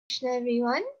Krishna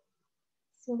everyone.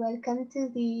 So welcome to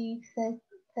the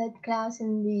third class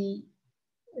in the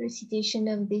recitation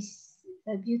of this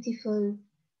beautiful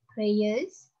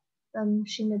prayers from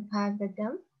Srimad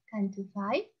Bhagavatam, Canto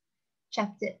 5,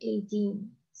 Chapter 18.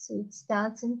 So it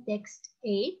starts in text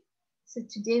 8. So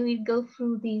today we'll go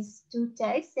through these two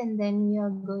texts and then we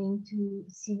are going to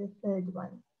see the third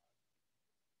one.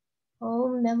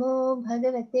 Om Namo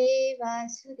Bhagavate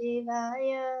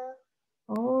Vasudevaya.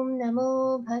 Om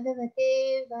Namo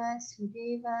Bhagavate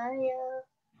Vasudevaya.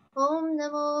 Om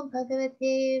Namo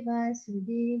Bhagavate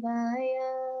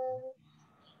Vasudevaya.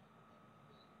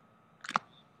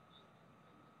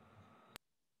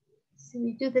 So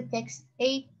we do the text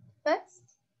 8 first.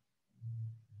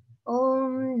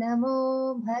 Om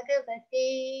Namo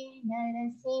Bhagavate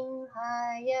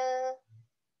Narasimhaya.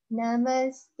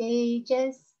 Namaste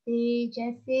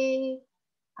Tejase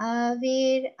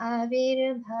Avir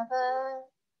Bhava.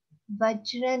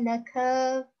 Vajranakha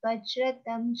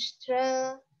Vajratamshtra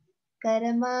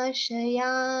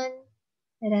Karmashayan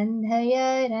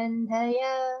Randhaya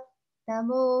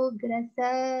Tamo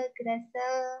Grasa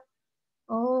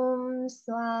Om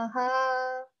Swaha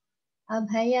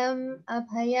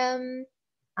Abhayam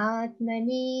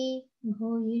Atmani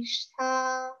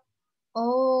Bhuyishtha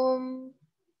Om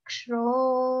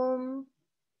Kshrom.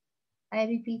 I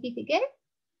repeat it again.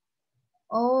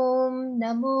 Om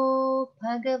Namo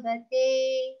Bhagavate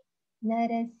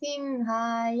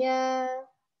Narasimhaya.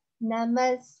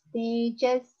 Namaste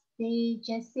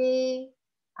Tejase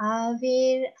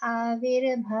Avir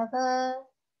Bhava.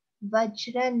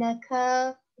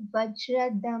 Vajranakha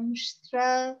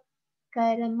Vajradamshtra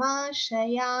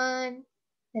Karmashayan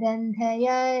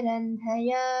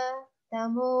Randhaya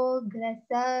Tamo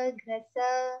Grasa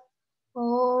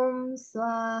Om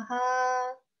Swaha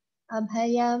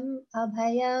Abhayam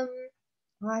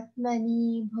Atmani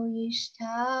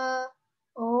Bhuyishtha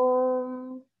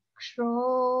Om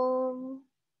Kshrom.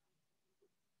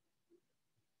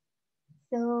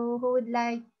 So who would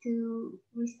like to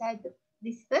recite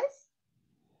this verse?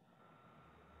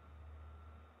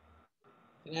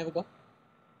 Can I have a go?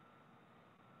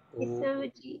 Yes,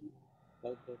 Saruji.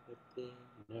 Bhagavate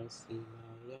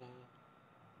Narasimhaya.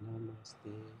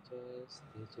 Namaste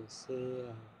Tejase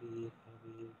Avir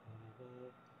Bhava.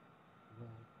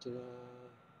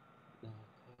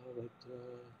 Vajranakha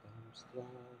Vajradamshtra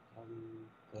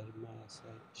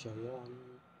Karmashayan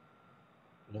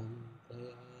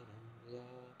Randhaya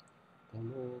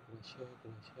Tamo Grasha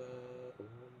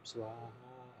Om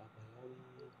Swaha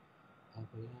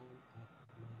Abhayam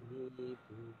Atmani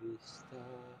Bhuvistha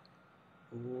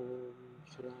Om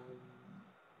Shram.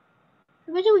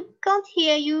 Saruji, we can't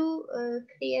hear you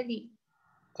clearly.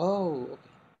 Oh,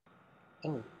 okay.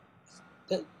 Oh,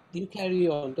 you carry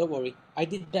on. Don't worry. I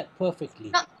did that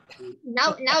perfectly.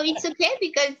 No, now it's okay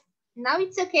because now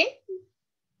it's okay.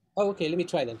 Oh, okay. Let me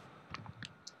try then.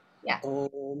 Yeah.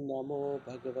 Om Namo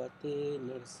Bhagavate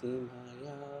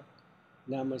Nrisingadeva.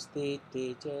 Namaste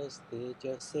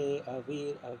Tejase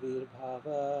Avir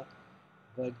Bhava.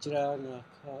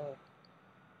 Vajranakha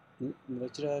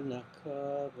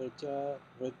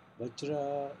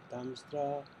Vajradamshtra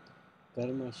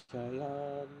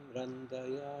Karmashayan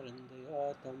Randhaya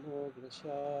Tamo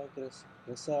Grasa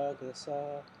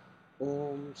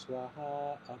Om Swaha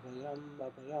Abhayam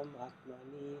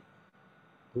Atmani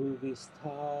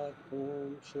Bhuvistha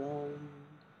Om Shram.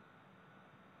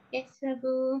 Yes,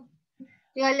 Prabhu.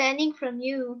 We are learning from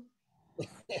you.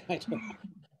 I don't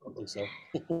think so.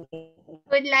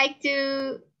 Would like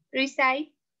to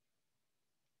recite?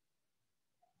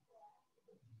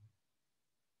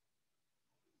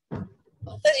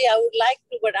 I would like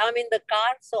to, but I'm in the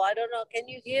car, so I don't know. Can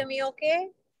you hear me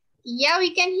okay? Yeah,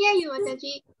 we can hear you,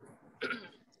 Mataji.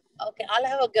 Okay, I'll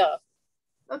have a go.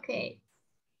 Okay.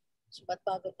 Srimad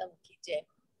Bhagavatam ki jai.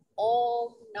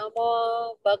 Om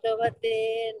Namo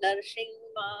Bhagavate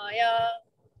Nrisingadeva.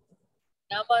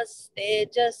 Namaste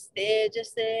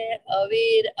Tejase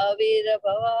Avir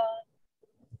Bhava.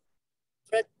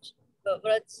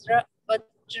 Vajra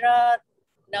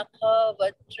Nakha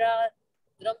Vajra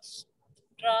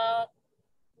Dramstra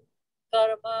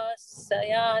Karma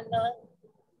Sayana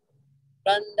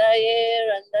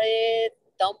Randhaye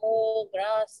Tamo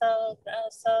Grasa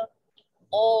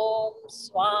Om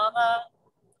Swaha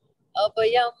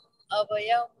Abhayam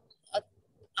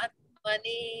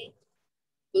Atmani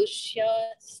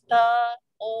Dushyasta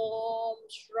Om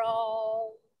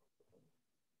Shram.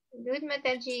 Good,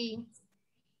 Mataji.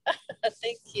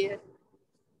 Thank you.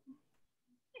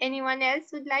 Anyone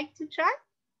else would like to try?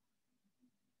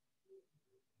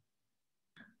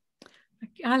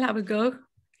 I'll have a go.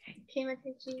 Okay,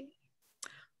 Mataji.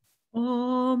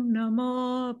 Om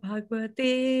Namo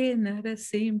Bhagavate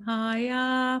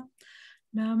Narasimhaya.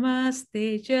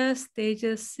 Namaste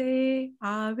Tejase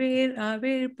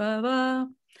Avir Bhava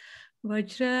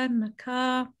Vajra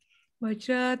Nakha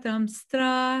Vajra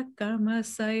Damstra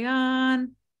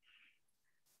Karmasayan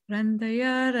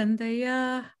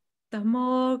Randaya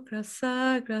Tamo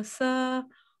Grasa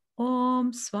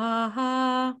Om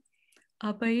Swaha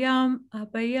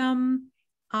Abhayam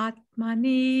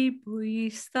Atmani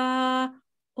Bhuista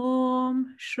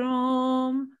Om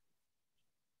Shrom.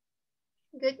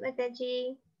 Good,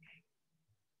 Mataji.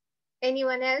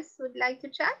 Anyone else would like to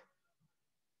try?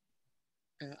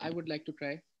 I would like to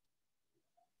try.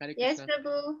 Hare Yes, Krishna.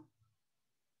 Prabhu.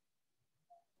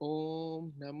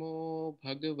 Om Namo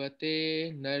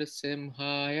Bhagavate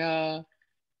Narsimhaya.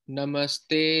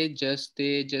 Namaste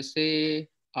Jaste Jase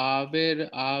Avir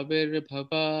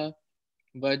Bhava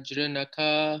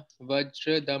Vajranakha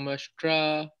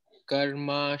Vajradamashtra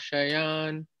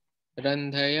Karmashayan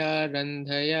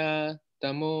Randhaya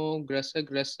Tamo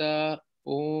Grasa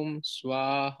Om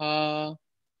Swaha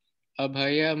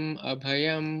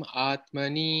Abhayam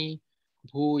Atmani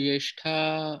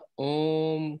Bhuyishtha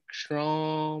Om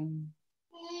Kshram.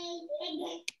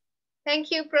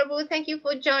 Thank you, Prabhu. Thank you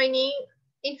for joining.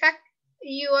 In fact,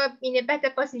 you are in a better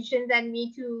position than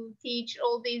me to teach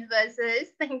all these verses.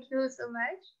 Thank you so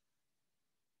much.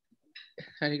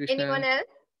 Hare Krishna. Anyone else?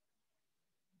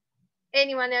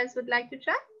 Anyone else would like to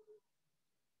try?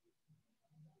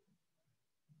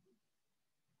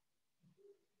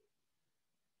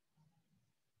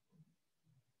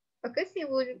 Okay, so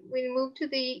we'll move to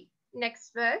the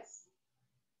next verse.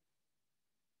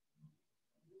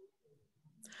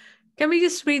 Can we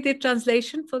just read the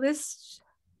translation for this,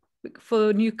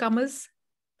 for newcomers?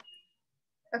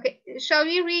 Okay, shall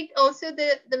we read also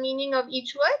the meaning of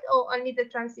each word or only the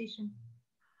translation?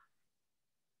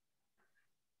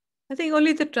 I think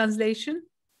only the translation.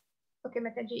 Okay,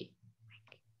 Mataji.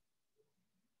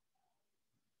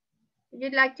 Would you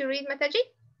like to read, Mataji?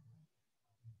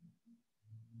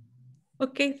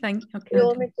 Okay, okay. You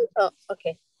want me to? Oh,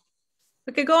 okay.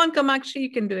 Okay, go on, Kamakshi, you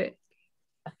can do it.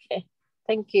 Okay.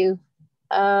 Thank you.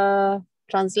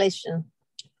 Translation.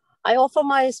 I offer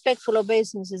my respectful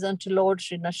obeisances unto Lord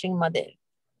Sri Nrisingadeva,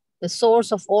 the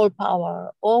source of all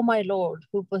power, O my Lord,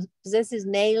 who possesses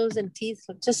nails and teeth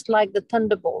just like the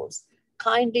thunderbolts.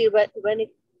 Kindly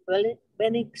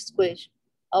relinquish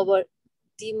our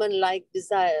demon-like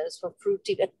desires for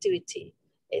fruitive activity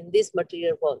in this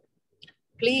material world.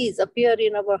 Please appear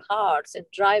in our hearts and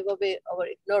drive away our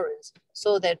ignorance,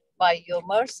 so that by your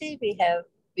mercy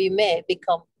we may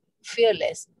become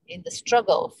fearless in the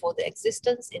struggle for the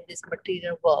existence in this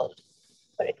material world.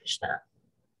 Hare Krishna.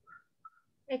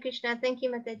 Hare Krishna. Thank you,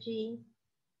 Mataji.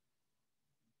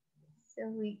 So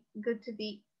we go to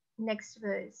the next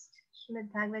verse. Srimad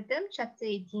Bhagavatam, chapter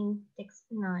 18, text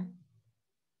 9.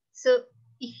 So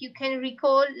if you can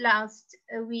recall last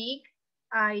week,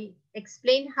 I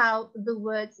explained how the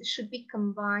words should be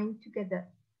combined together.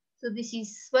 So this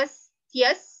is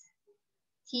swastyas,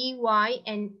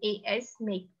 T-Y-N-A-S,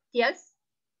 make tyas.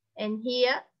 And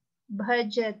here,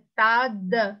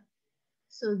 bhajatad.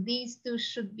 So these two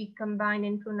should be combined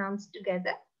and pronounced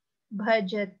together.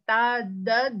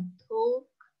 Bhajatadadhok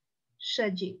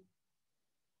shaji.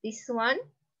 This one,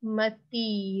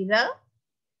 matira,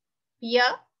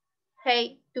 pya,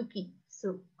 hey, tuki.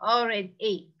 So R and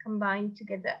A combined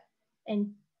together,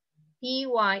 and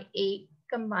P-Y-A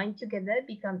combined together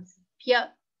becomes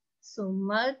pya. So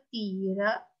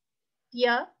matira,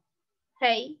 pya,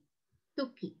 hey,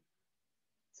 tuki.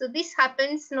 So this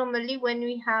happens normally when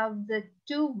we have the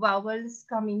two vowels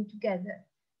coming together.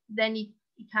 Then it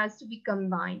has to be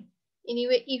combined.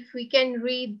 Anyway, if we can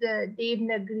read the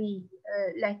Devanagari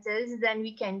letters, then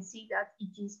we can see that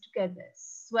it is together.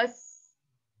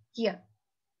 Swastya.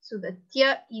 So the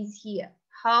tya is here,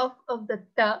 half of the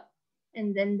ta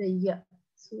and then the ya.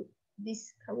 So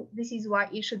this is why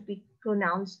it should be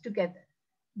pronounced together.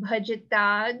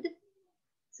 Bhajatad.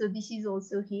 So this is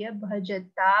also here.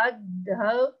 Bhajatad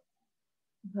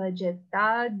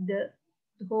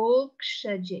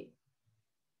dhokshaje.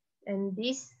 And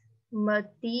this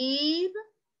matir,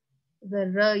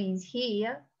 the ra is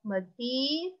here.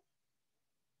 Matir,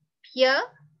 pya,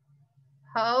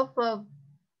 half of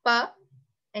pa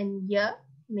and ya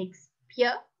makes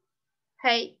pya,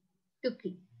 hai,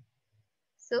 tuki.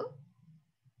 So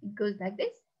it goes like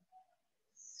this.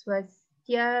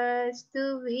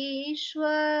 Swastyastu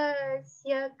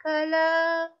vishwasya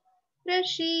kala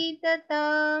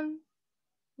prashitatam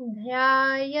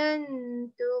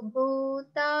dhyayantu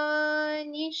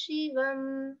bhutani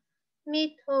shivam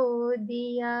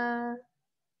mithodhiya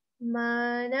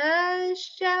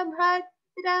मनश्च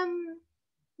भद्रं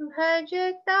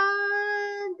भजता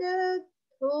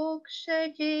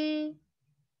दधोक्षजे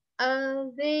अवेश्यतां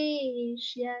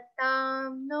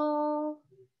no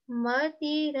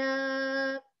मतिरप्यहेतुकी.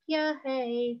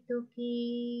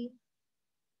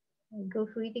 Go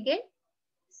through it again.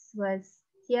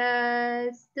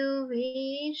 Swastyastu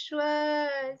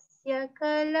vishwasya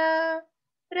kala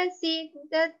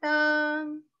prasiddhatam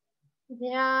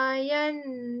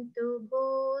dhyayantu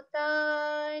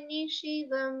bhutani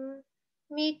shivam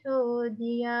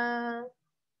mithodhya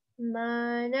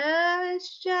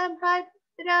manascha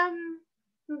bhadram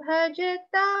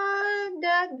bhajata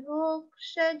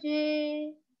dadhokshaje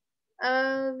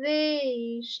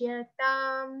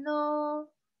aveshyatam no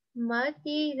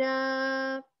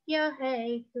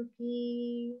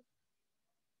matirapyahetuki.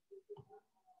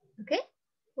 Okay,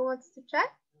 who wants to try?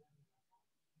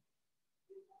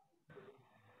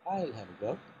 I'll have a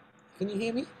go. Can you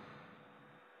hear me?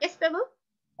 Yes, Prabhu.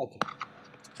 Okay.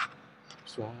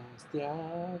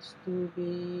 Swastyastu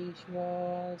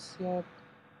vishwasya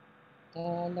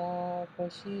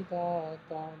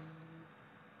talapashidatam.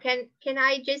 Can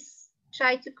I just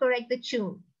try to correct the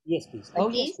tune? Yes, please. Oh,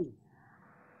 yes, Please. please.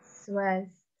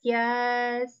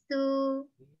 Swastyastu.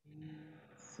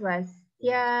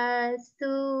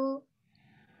 Swastyastu.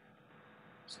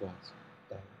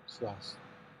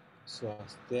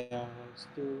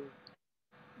 Swastyastu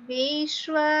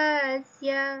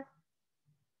Vishwasya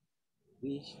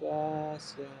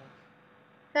vishwasya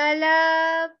kala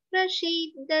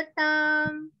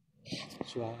prasiddhatam.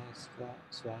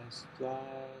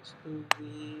 Swastyastu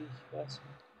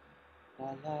vishwasya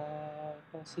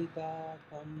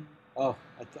talapashidatam. Oh,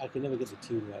 I can never get the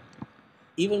tune right.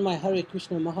 Even my Hare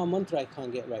Krishna Maha Mantra I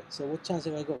can't get right. So what chance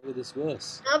have I got with this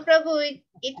verse? No, Prabhu,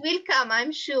 it will come,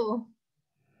 I'm sure.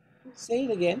 Say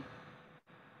it again.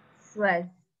 Swastyastu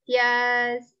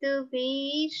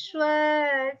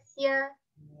vishwasya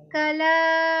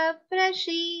kala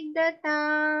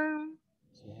prasiddhatam.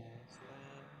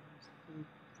 Swastyastu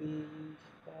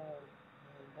vishwasya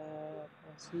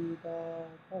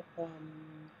talapashidatam.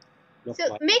 Not So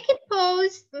quite. make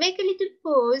a little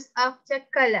pause after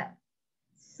kala.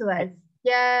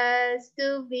 Swastyastu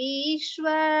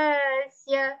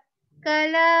vishwasya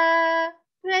kala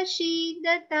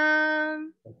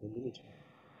prasiddhatam. Okay, let me try.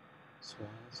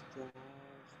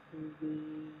 Swastyastu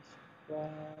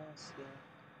vishwasya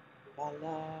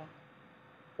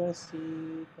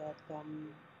talapashidatam.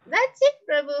 That's it,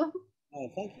 Prabhu. Oh,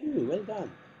 thank you. Well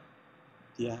done.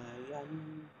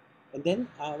 Dhyayan. And then,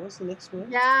 what's the next word?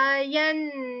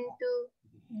 Dhyayantu.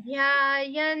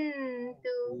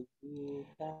 Dhyayantu.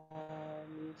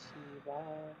 Bhutani Shiva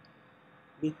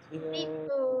Mithyo.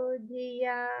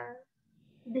 Mithodhya.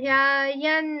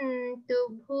 Dhyayantu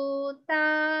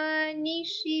bhutani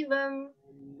shivam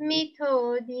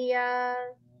mithodhya.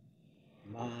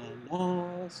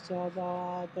 Manascha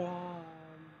vadram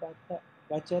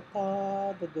vachata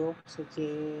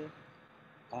dadoksache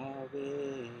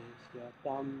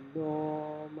aveshyatam no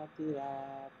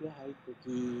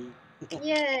matirapyahaituki.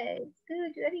 Yes,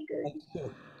 good, very good. Thank you.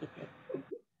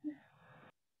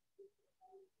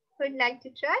 Would like to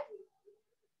try?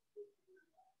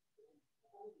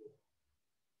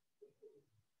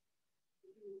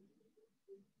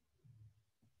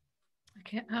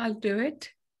 Okay, I'll do it.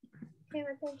 Okay,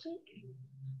 Mataji.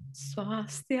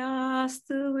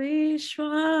 Swastyastu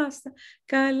vishwasya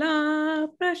kala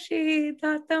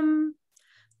prasiddhatam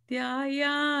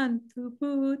dhyayantu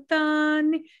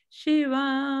bhutani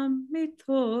shivam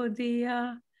mithodhya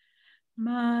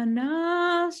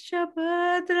manascha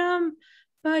bhadram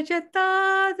bhajata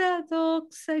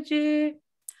dadoksaje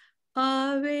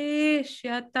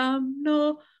aveshyatam no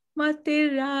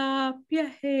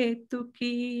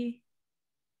matirapyahetuki.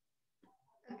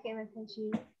 Okay, Mataji.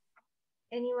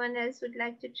 Anyone else would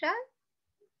like to try?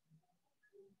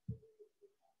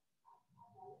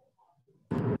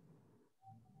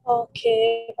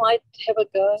 Okay, might have a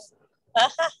go.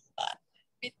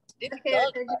 Bit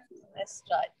difficult, Okay, but let's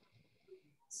try.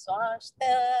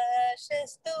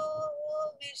 Swastashastu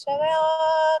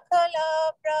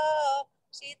vishavakalabra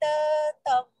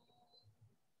sidatam.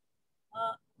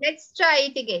 let's try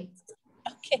it again.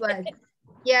 Okay.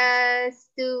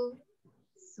 Swastyastu.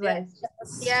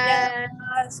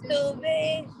 Swastasyastu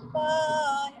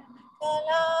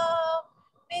vishavakalabra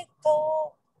mitho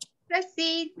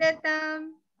Prasiddhatam.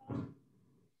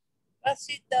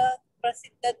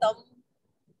 prasiddhatam.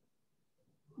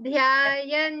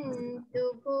 Dhyayantu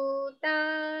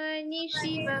bhutani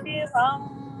shivam. Shivam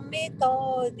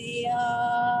mithodhya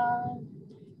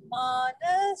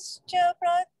manascha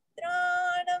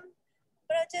pratranam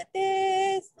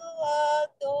Prajate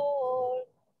suador.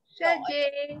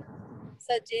 Shaje.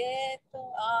 Sajetu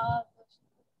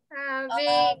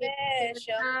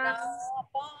avesham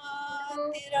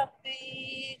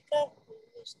napatirapi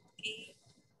kapuski.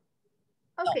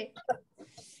 Okay.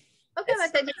 Okay,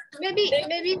 Mataji.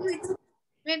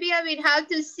 Maybe I will have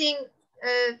to sing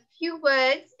a few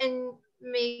words and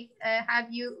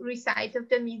have you recite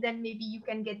after me. Then maybe you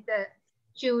can get the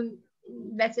tune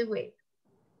in better way.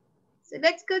 So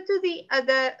let's go to the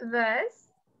other verse,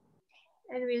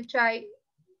 and we'll try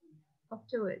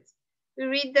afterwards. We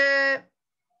read the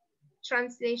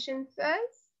translation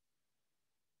first.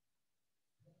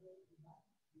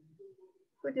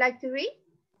 Would like to read?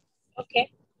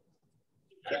 Okay.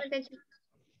 Hare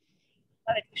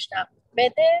Krishna. May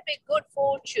there be good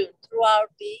fortune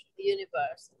throughout the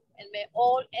universe, and may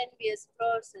all envious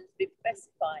persons be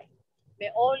pacified.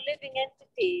 May all living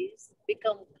entities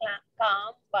become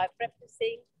calm by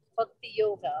practicing Bhakti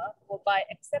Yoga, or by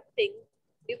accepting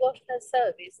devotional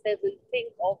service, they will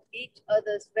think of each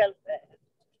other's welfare.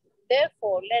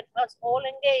 Therefore, let us all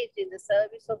engage in the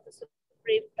service of the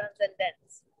Supreme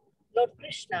Transcendence, Lord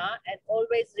Krishna, and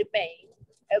always remain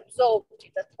absorbed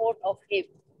in the thought of Him.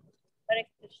 Hare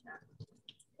Krishna.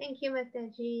 Thank you,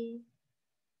 Mataji.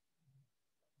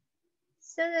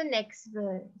 So the next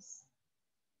verse.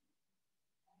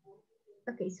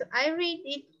 Okay, so I read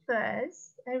it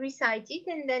first, I recite it,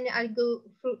 and then I'll go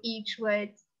through each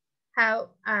word, how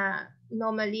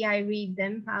normally I read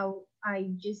them, how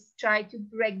I just try to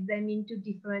break them into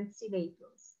different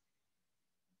syllables.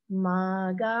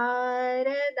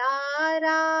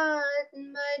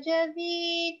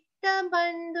 Magaradharatmajavitta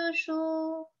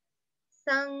bandushu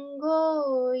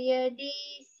sango yadi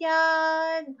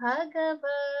syad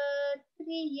bhagavat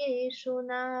priyeshu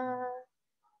na.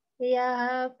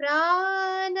 Yah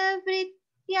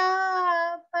pranavritya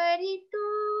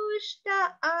paritushta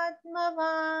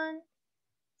atmavan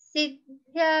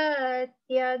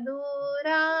siddhyatya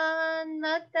duran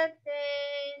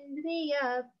matatendriya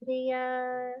priya.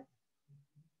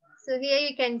 So here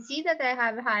you can see that I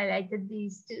have highlighted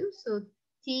these two. So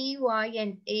T, Y,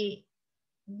 and A,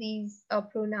 these are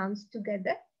pronounced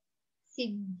together.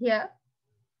 Siddhya,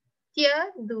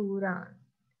 Tya, Duran.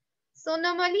 So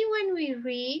normally when we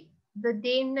read the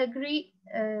Devanagari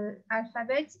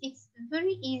alphabets, it's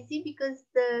very easy because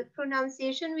the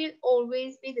pronunciation will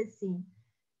always be the same.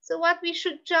 So what we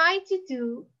should try to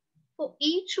do for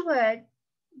each word,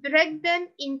 break them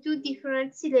into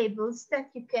different syllables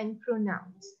that you can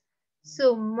pronounce.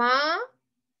 So ma,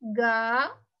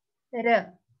 ga, ra.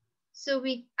 So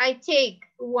I take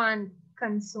one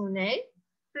consonant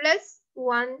plus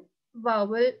one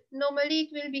vowel. Normally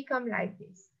it will become like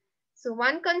this. So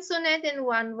one consonant and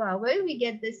one vowel, we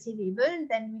get the syllable, and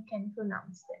then we can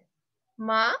pronounce them.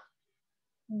 Ma,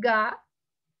 ga,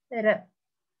 ra.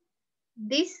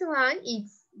 This one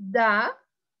is da,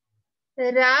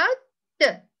 ra, t.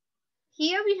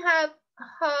 Here we have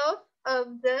half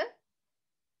of the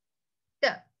t.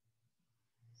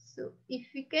 So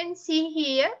if you can see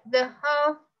here, the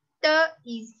half t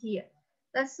is here.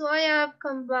 That's why I have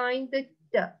combined the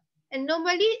t. And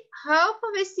normally half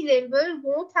of a syllable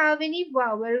won't have any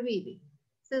vowel with it.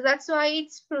 So that's why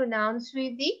it's pronounced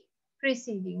with the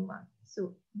preceding one.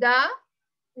 So da,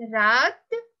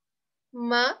 rat,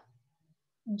 ma,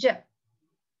 ja.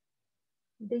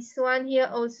 This one here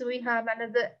also we have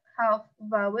another half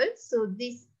vowel. So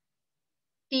this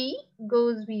T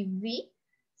goes with V.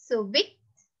 So with,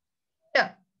 t,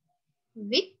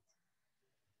 with,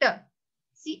 t.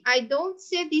 See, I don't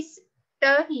say this t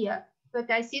here, but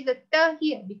I see the t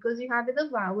here because you have the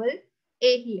vowel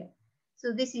A here.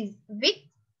 So this is with,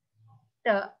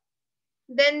 t.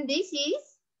 Then this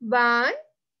is ban,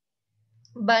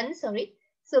 sorry.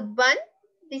 So ban,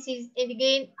 this is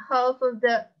again half of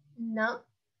the na.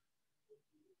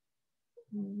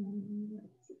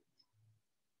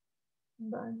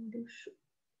 Bandushu.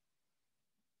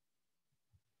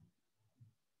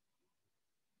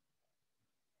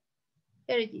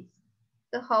 Here it is,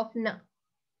 the half na.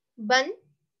 Ban,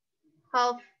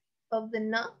 half of the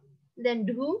na, then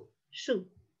dhu, shu.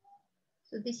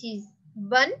 So this is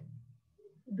ban,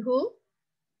 dhu,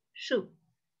 shu.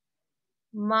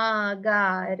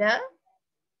 Magara,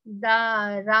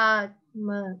 daratmaja,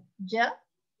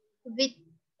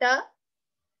 vitta,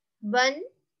 ban,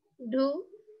 dhu,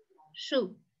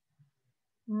 shu.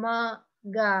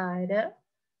 Magara,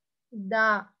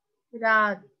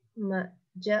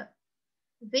 daratmaja,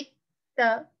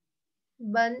 vitta,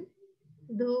 ban,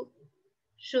 dhu,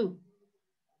 shu.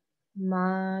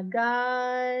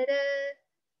 Magara,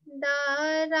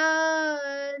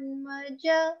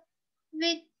 daratmaja,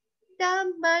 vitta,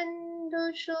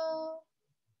 bandushu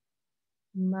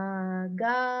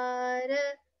magara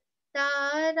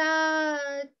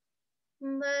tarat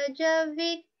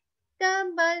majavitta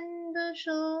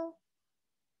bandushu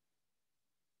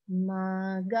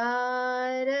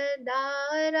magara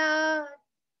darat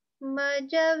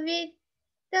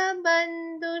majavitta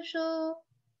bandushu.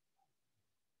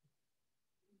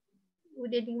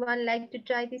 Would anyone like to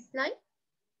try this line?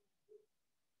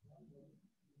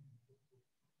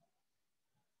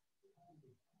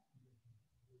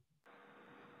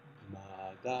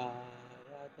 Magaradarat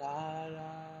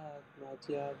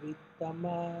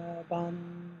Najavittama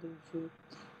Bandushu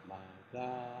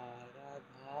Magaradarat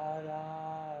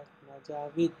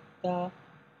Najavitta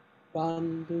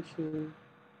Bandushu.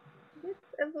 Yes,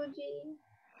 Abuji.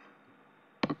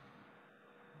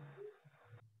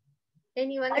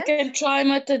 Anyone else? I can try,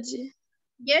 Mataji.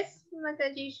 Yes,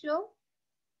 Mataji, show.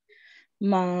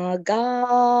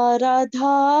 Magaradha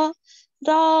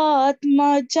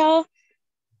Ratmaja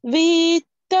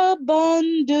Vita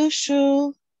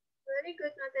Bandushu. Very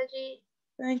good, Mataji.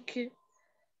 Thank you.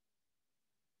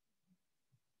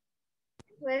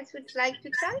 Who else would like to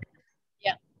try?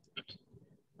 Yeah.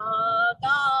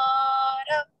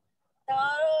 Agara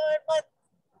Dharmat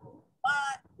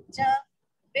Maja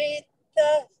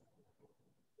Vita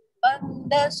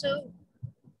Bandasu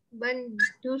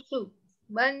Bandushu.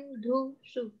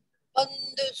 Bandushu.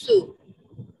 Bandusu.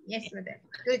 Yes, Mataji.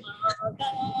 Good.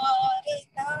 Agara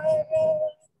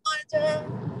Dharmat Maja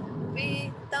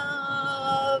Vita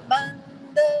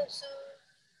Bandasu.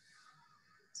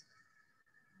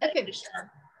 Okay.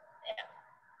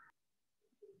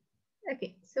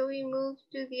 Okay, so we move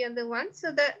to the other one.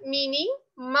 So the meaning,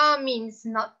 ma means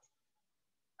not,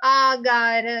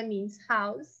 agara means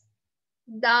house,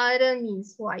 dara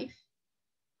means wife,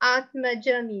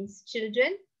 atmaja means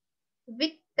children,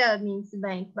 vitta means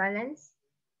bank balance,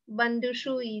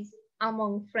 bandushu is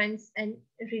among friends and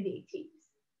relatives.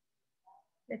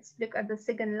 Let's look at the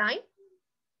second line.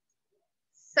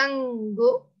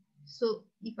 Sango. So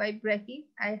if I break it,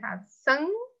 I have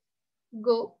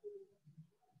sango.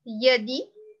 Yadi,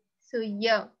 so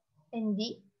ya and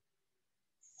di.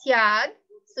 Syad,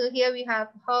 so here we have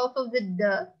half of the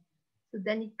da, so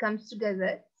then it comes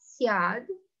together. Syad.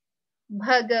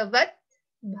 Bhagavat,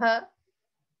 bhagavat,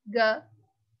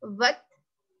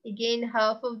 again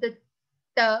half of the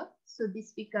ta, so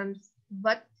this becomes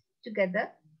vat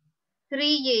together.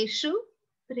 Triyeshu,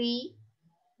 triyeshu,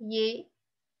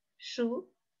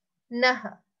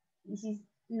 naha, this is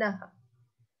naha.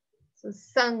 So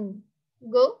sang,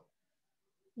 go,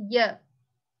 ya,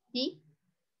 di,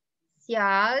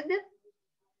 syad,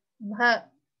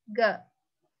 bhagavat,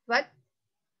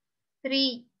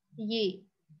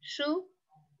 triyeshu,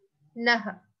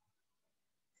 naha.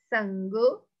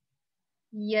 Sango,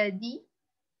 yadi,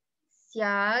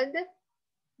 syad,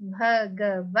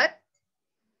 bhagavat,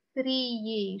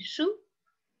 triyeshu,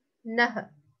 naha.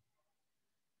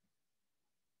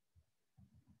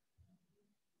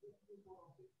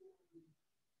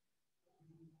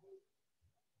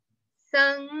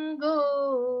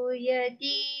 Sango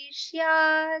yadi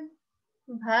syad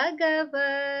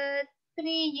bhagavat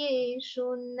priyeshu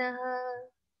naha.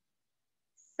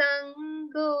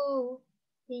 Sango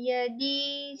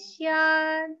yadi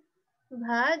syad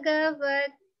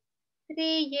bhagavat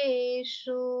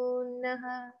priyeshu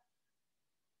naha.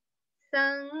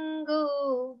 Sango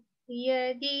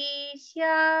yadi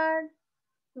syad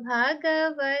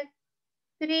bhagavat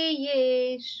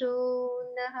priyeshu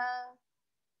naha.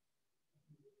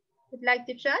 Would like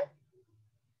to try?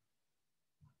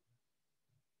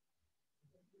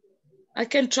 I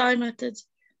can try, Mataji.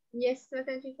 Yes,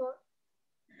 Mataji, go.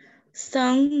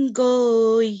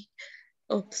 Sangoi.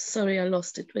 Oh, sorry, I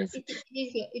lost it. Where's it? It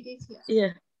is here. It is here.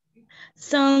 Yeah.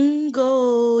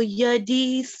 Sango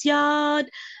yadi syad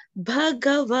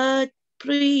bhagavat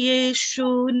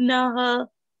priyeshu naha.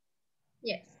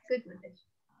 Yes, good, Mataji.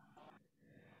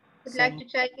 Would like to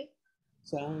try again?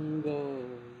 Sango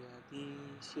Yadi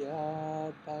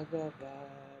Syad Bhagava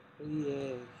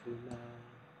Priyeshuna.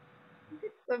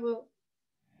 Good, Babu.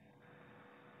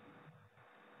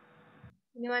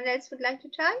 Anyone else would like to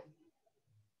try?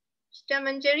 Chita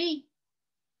Manjari,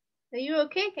 are you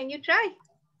okay? Can you try?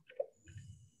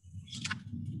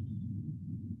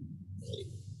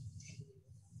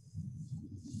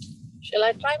 Shall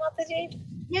I try, Mataji?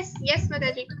 Yes, yes,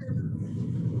 Mataji.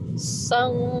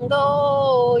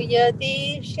 Sango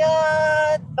yadi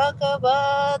syad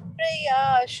bhagavat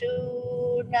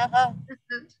priyashu naha.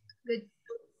 Good.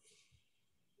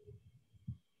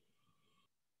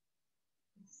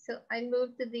 So I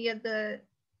move to the other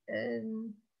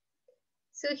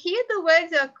So here the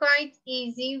words are quite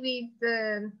easy with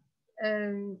the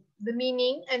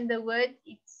meaning and the word,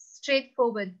 it's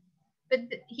straightforward. But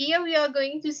here we are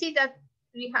going to see that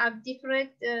we have different,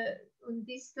 on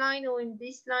this line or in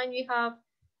this line, we have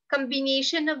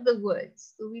combination of the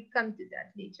words. So we'll come to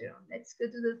that later on. Let's go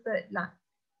to the third line.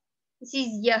 This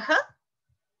is yaha,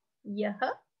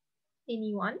 yaha,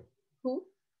 anyone, who,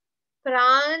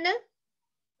 prana,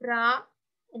 pra,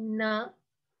 na,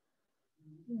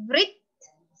 vrit.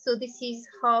 So this is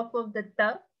half of the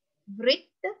ta, vrit,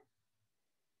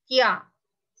 kya.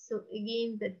 So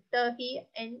again the ta here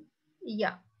and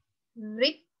ya,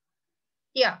 vrit,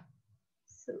 kya.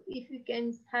 So if you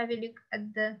can have a look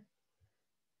at the,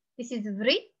 this is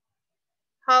vrit,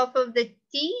 half of the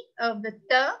t of the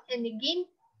ta and again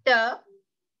ta,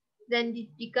 then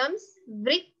it becomes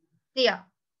vritya.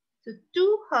 So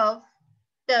two half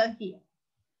ta here.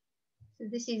 So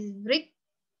this is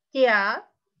vritya,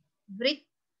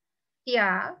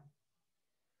 vritya,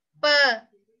 pa,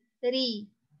 ri,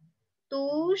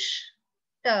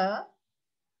 tushta,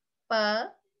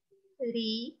 pa,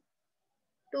 ri,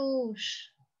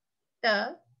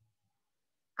 tushta,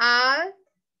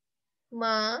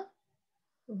 atma,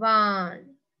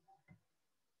 van,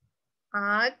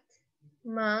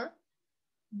 atma,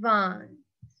 van.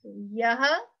 So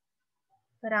yaha,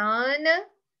 prana,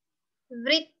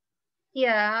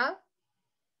 vritya,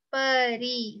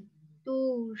 pari,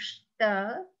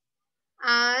 tushta,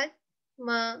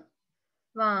 atma,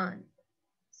 van.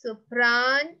 So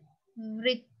pran,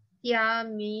 vritya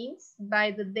means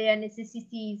by the bare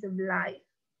necessities of life.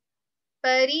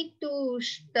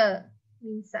 Paritushta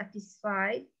means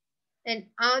satisfied. And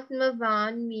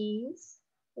atmavan means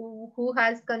who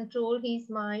has controlled his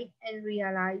mind and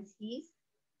realized his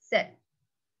self.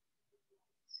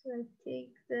 So I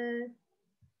take the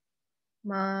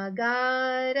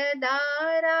Magara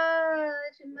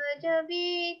daraj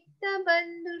majavita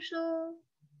bandusho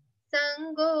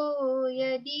sango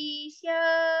yadi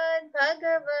syad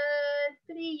bhagavat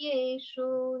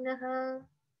priyeshu naha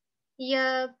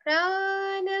ya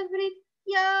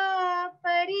pranavritya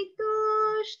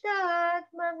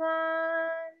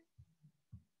paritushtatmavan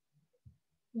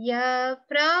ya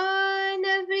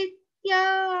pranavritya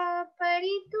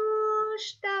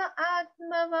paritushta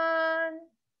atmavan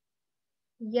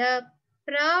ya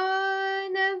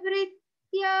pranavritya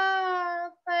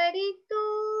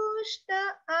paritushta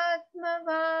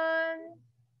atmavan.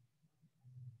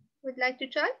 Would like to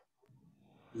try?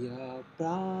 Ya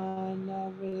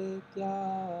pranavritya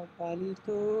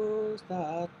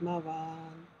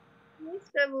paritostatmavan.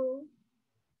 Yes, Prabhu.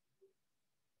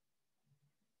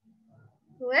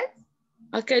 What?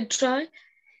 I can try.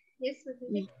 Yes,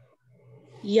 Prabhu.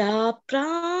 Ya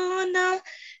prana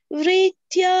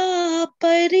vritya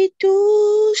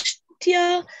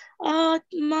paritushtya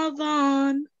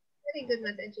atmavan. Very good,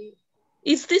 Mataji.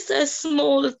 Is this a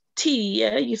small t?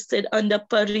 Yeah, you said under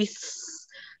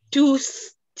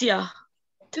paristustya.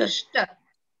 Tushta.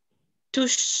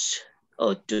 Tush.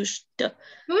 Oh, tushta.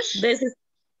 Tush. This is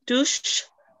tush.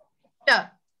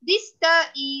 Ta. This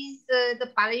ta is the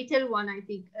palatal one, I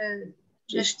think. The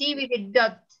Tush. T with a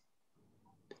dot.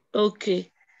 Okay.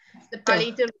 It's the Ta.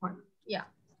 palatal one. Yeah.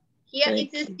 Here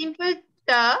Thank it's a you. simple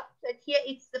ta, but here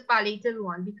it's the palatal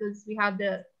one because we have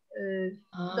the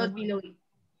dot below it.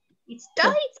 It's ta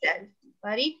Ta. itself.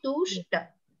 Paritushta.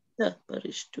 Ta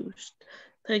paristusht.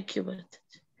 Thank you,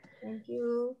 Mataji. Thank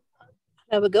you.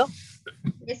 There we go.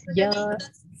 Yes, Ya,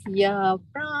 Mataji. ya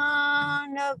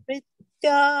prana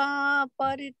vritya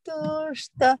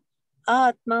paritushta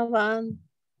atmavan.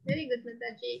 Very good,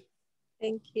 Mataji.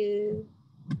 Thank you.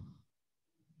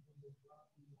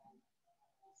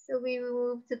 So we will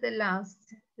move to the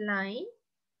last line.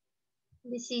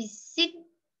 This is sit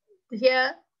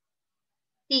here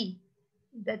T.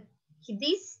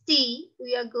 This T,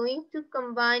 we are going to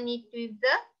combine it with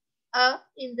the A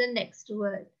in the next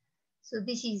word. So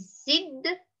this is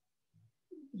Sid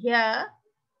here,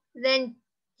 then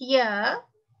Tia,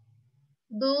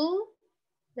 Du,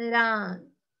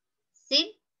 Ran. Sid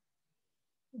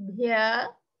here,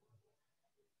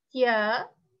 Tia,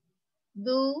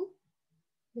 Du,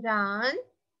 Ran,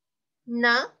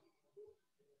 Na,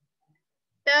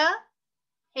 Ta,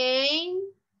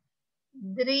 Hen,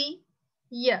 Dri,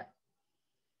 Ya.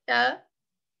 Ta,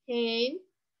 Hen,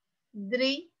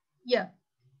 Dri, Ya.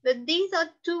 But these are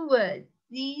two words.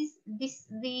 The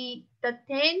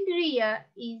Tendriya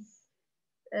is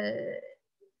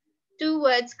two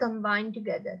words combined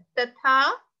together.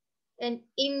 Tatha and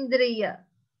Indriya.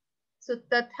 So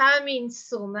Tatha means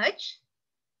so much.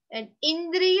 And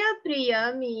Indriya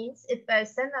Priya means a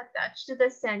person attached to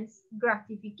the sense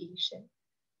gratification.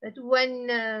 But when,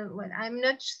 well, I'm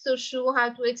not so sure how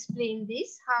to explain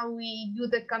this, how we do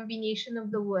the combination of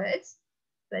the words,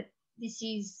 but this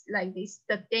is like this,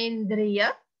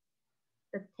 tatendriya,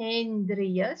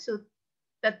 tatendriya. So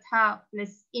tatha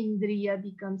plus indriya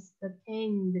becomes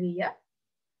tatendriya,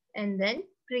 and then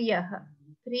priyaha,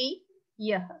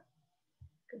 priyaha.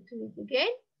 Go to it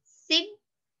again.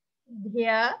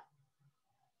 Siddhya,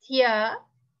 thya,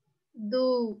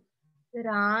 du,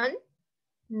 ran,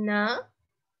 na,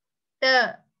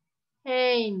 ta,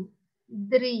 hen,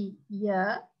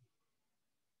 driya,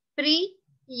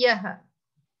 priyaha.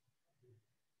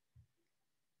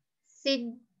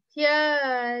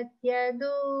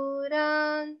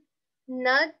 Siddhyathyaduran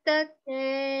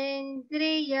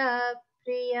natatendriya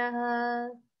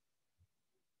priyaha.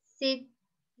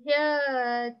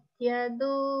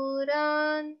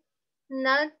 Siddhyathyaduran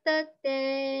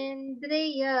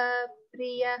natatendriya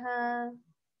priyaha.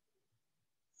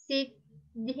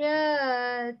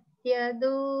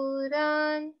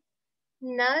 Siddhyathyaduran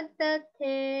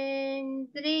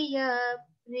natatendriya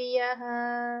priyaha.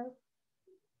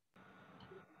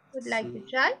 Would like to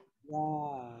try?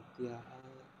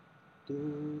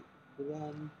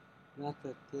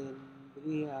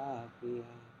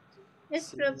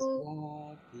 Yes, Prabhu.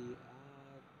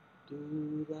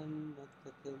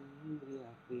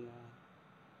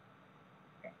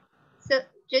 So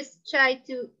just try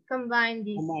to combine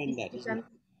these. Combine that, isn't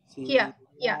it? Yeah,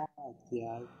 yeah.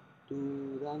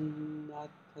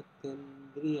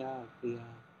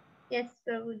 Yes,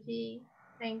 Prabhuji.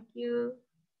 Thank you.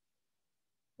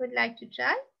 Would like to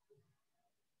try?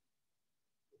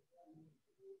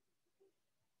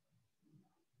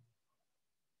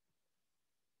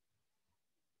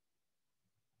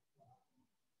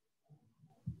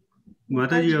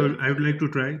 Mataji, I would like to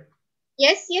try.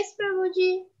 Yes, yes,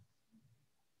 Prabhuji.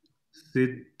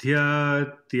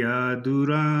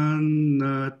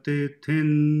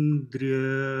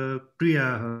 Siddhyatyaduranatithindriya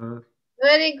priyaha.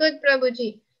 Very good,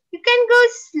 Prabhuji. You can go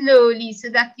slowly so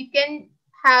that you can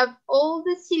have all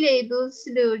the syllables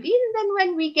slowly, and then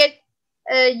when we get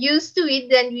used to it,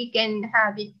 then we can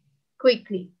have it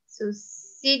quickly. So,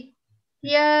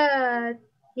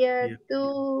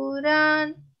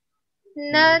 Siddhyatyaduran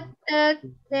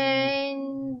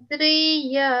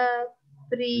natathendriya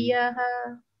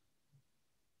priyaha.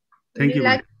 Thank you,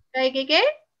 like to try again?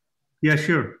 Yeah,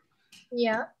 sure.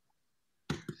 Yeah.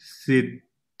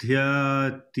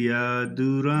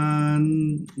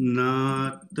 Siddhyatyaduran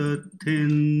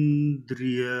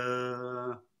natathendriya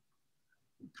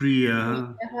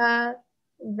priyaha.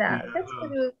 That's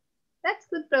good. That's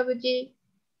good, Prabhuji.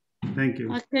 Thank you.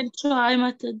 I can try,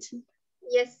 Mataji.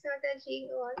 Yes, Mataji,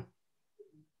 go on.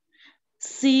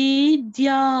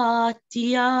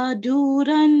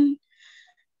 Siddhyatyaduran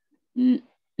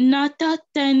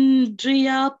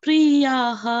natatendriya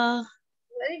priyaha.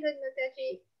 Very good, Mataji.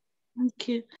 Thank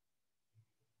you.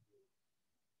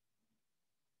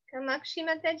 Kamakshi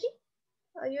Mataji,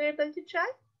 are you able to try?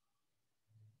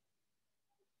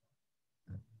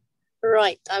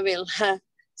 Right, I will. Okay.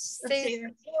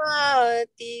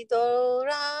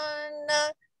 Siddhyatidorana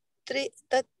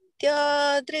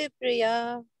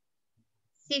tatyadripriya.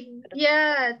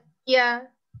 Siddhyatya.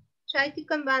 Try to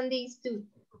combine these two.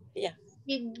 Yeah.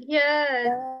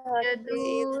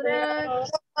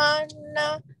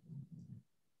 Siddhyatyaduran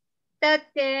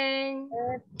taten.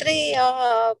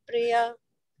 Priya.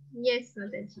 Yes,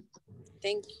 Mataji.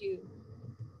 Thank you.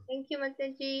 Thank you,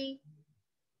 Mataji.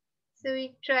 So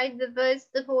we tried the verse,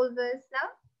 the whole verse now.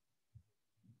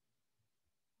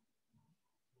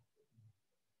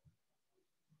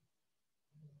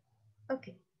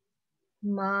 Okay.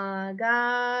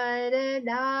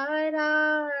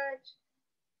 Magaradarat.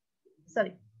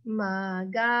 Sorry.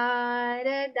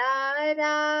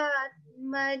 Magaradarat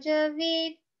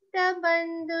majavita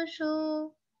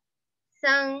bandushu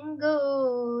sango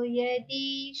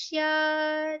yadi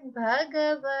syad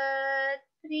bhagavat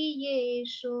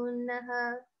priyeshu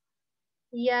naha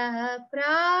yah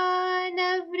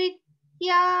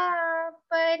pranavritya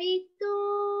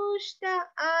paritushta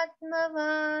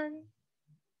atmavan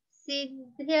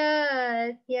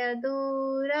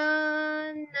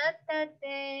Siddhyatyaduran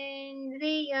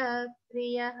natatendriya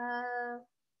priyaha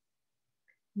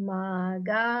Magaradarat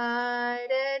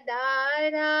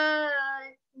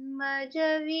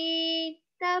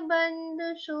majavita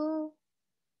bandushu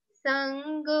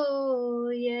sango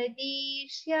yadi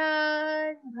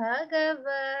syad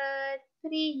bhagavat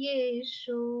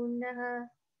priyeshu naha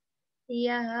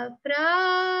yah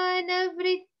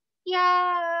pranavrit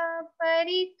Ya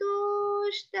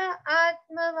paritushta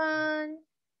atmavan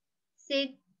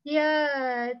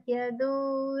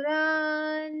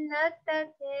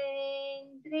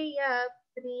Yatyadurannatendriya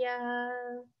priya.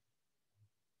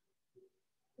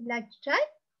 Would like to try?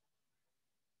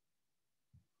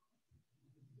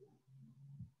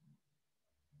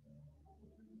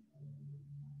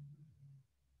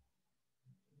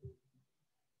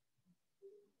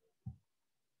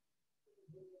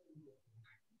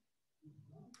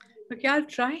 Okay, I'll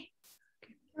try.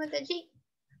 Mataji.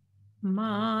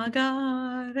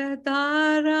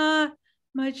 Magaradhara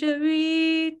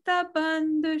Majavita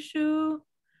Bandushu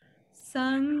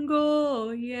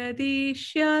Sango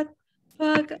Yadishyat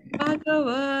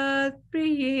Bhagavad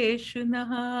Priyeshu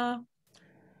Naha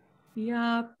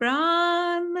Ya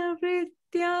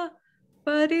Pranavritya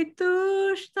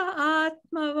Paritushta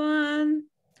Atmavan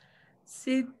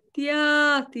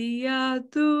Siddhyati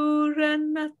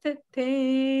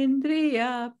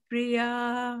Yaduranatendriya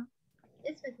Priya.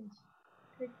 Yes, Mataji.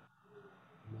 Good.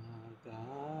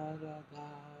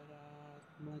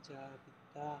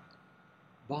 Magaradharatmajavita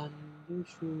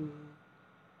bandushu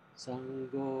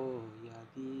sango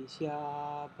yadisya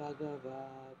bhagava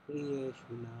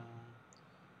priyeshuna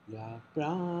ya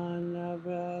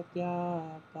pranavratya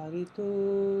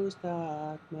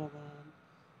paritustatmavan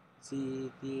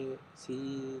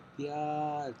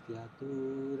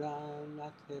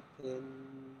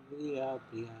siddhyatyaturanathitendriya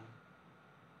priya.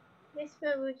 Yes,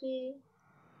 Prabhuji.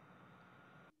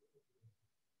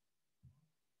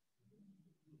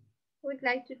 Would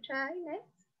like to try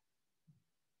next?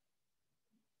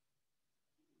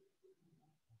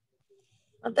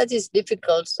 That is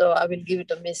difficult, so I will give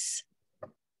it a miss.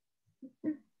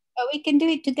 But we can do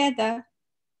it together.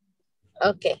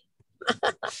 Okay.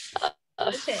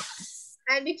 Okay.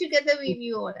 I'll be together with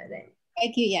you all then.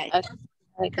 Thank you, yeah. Hare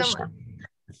Come Krishna. on.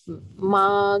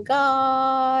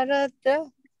 Magarada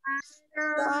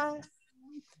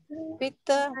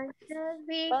Pita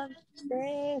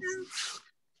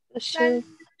Shu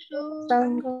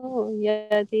Sango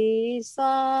Yadi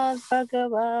Sad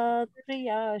Bhagavad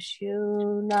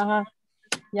Priyashuna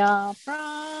Ya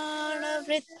Prana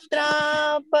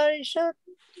Vritra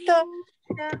Parishutta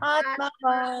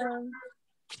Atmavan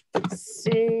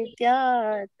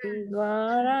Siddhyati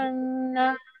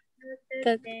Varana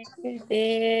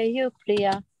Tateyu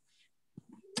Priya.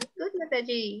 Good,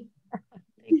 Mataji.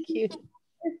 Thank you.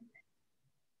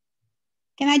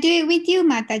 Can I do it with you,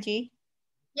 Mataji?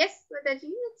 Yes,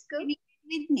 Mataji, let's go. Can you do it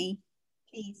with me,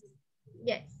 please?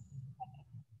 Yes.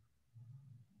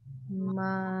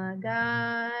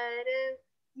 Magar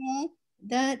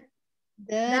The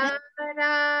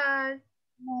Darat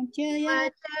Majaya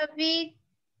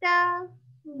Matavita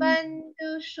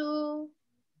Bandushu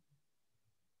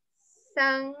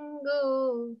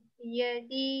Sango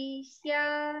Yadisya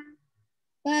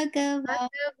Bhagavad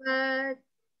Bhagavad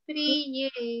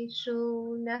Priyeshu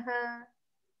Naha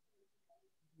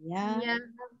Ya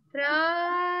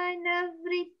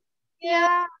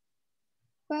Pranavritya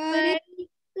Paritushta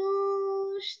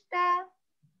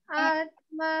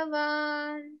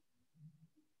Atmavan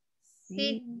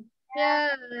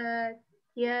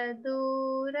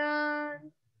Siddhyaduran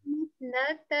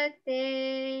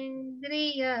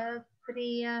Natatendriya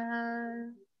Priya.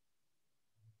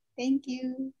 Thank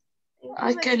you.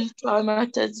 I can try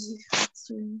Mataji.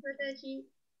 Mataji.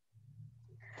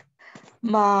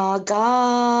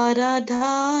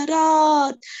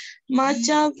 Magaradharat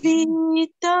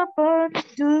Majavita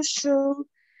Bandushu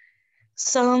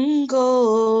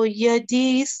Sango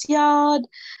Yadi Syad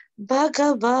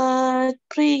Bhagavad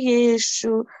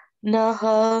Priyeshu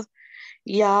Naha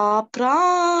Ya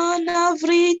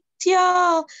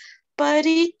Pranavritya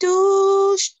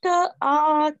Paritushta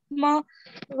Atma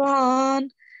Van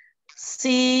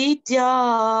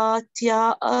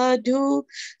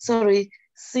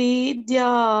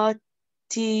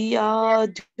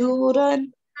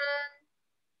Siddhyaduran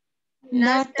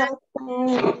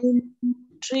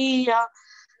Natatendriya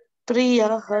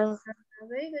Priyaha.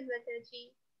 Very good, Mataji.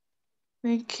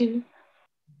 Thank you.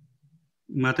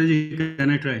 Mataji, can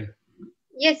I try?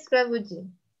 Yes, Prabhuji.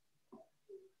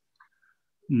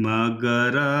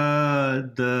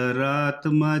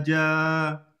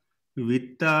 Magaradharatmaja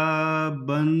Vita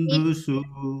Bandhusu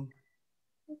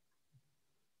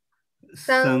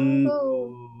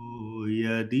Sango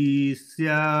Yadi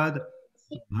Syad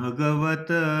Bhagavat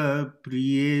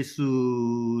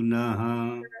Priyesu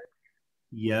Naha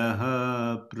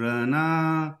Yaha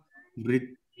Prana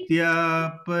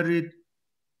Vritya Paritta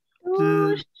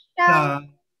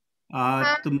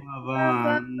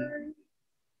Atmavan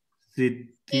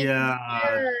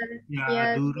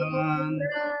Siddhyaduran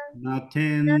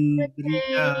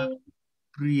Nathendriya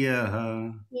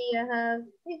Priyaha. Priyaha.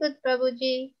 Very good,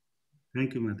 Prabhuji.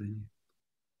 Thank you, Mataji.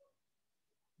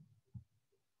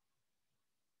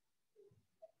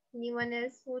 Anyone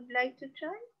else who would like to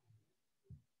try?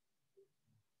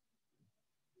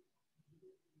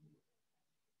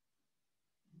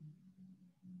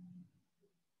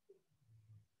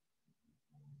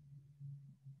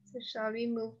 So shall we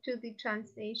move to the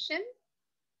translation?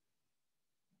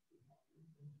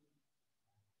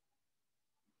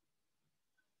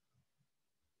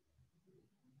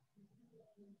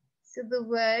 So the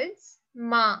words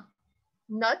ma,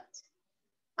 not,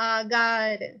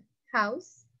 agar,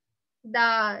 house,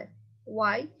 dar,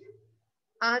 wife,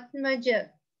 atmaja,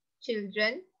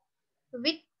 children,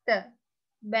 vitta,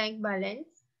 bank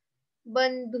balance,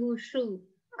 bandhushu,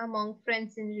 among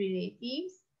friends and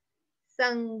relatives,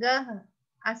 sangah,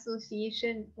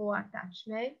 association or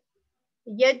attachment,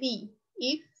 yadi,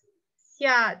 if,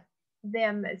 syad,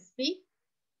 there must be,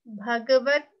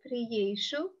 bhagavat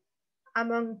priyeshu,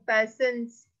 among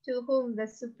persons to whom the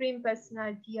Supreme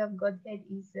Personality of Godhead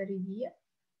is revealed,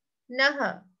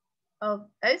 naha, of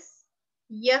us,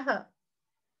 yaha,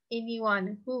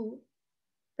 anyone who,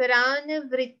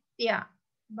 pranavritya,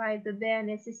 by the bare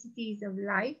necessities of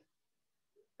life,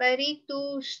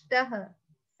 paritushtaha,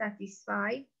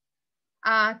 satisfied,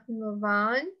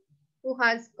 atmavan, who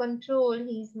has controlled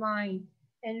his mind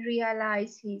and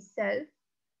realized his self,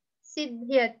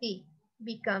 siddhyati,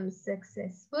 becomes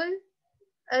successful,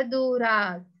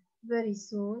 adurat, very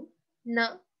soon, na,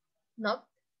 not,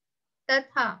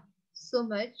 tatha, so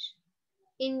much,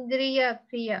 indriya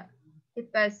priya, a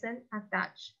person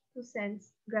attached to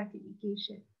sense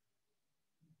gratification.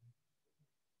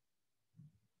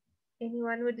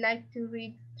 Anyone would like to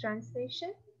read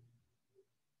translation?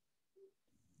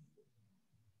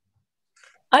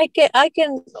 I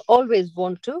can always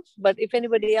want to, but if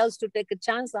anybody else to take a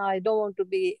chance, I don't want to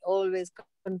be always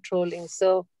controlling.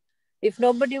 So if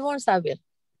nobody wants, I will.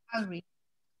 I'll read.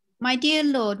 My dear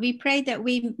Lord, we pray that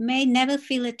we may never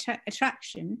feel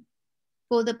attraction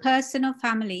for the person or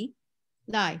family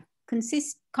life,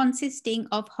 consisting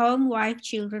of home, wife,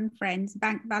 children, friends,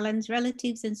 bank balance,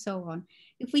 relatives, and so on.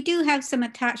 If we do have some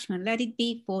attachment, let it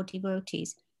be for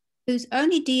devotees, whose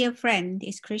only dear friend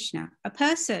is Krishna. A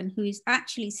person who is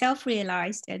actually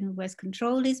self-realized and who has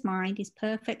controlled his mind is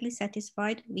perfectly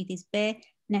satisfied with his bare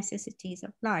necessities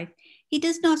of life. He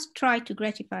does not try to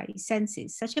gratify his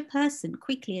senses. Such a person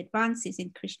quickly advances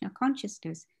in Krishna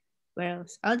consciousness,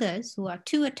 whereas others who are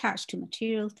too attached to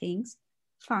material things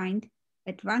find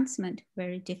advancement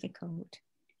very difficult.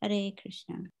 Hare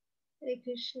Krishna. Hare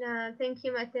Krishna. Thank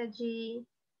you, Mataji.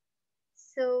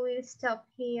 So we'll stop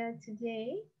here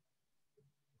today.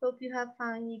 Hope you have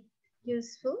found it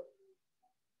useful.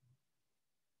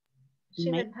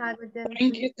 Srimad Bhagavatam.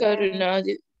 Thank you, Karuna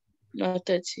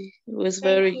Mataji. It was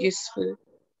very useful.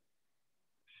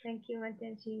 Thank you,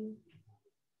 Mataji.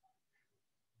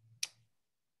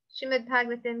 Srimad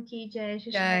Bhagavatam ki jai.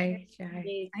 Jai,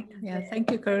 Jai.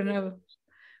 Thank you, Karuna,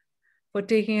 for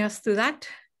taking us through that.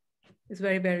 It's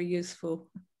very, very useful.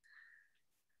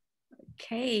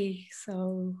 Okay,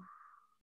 so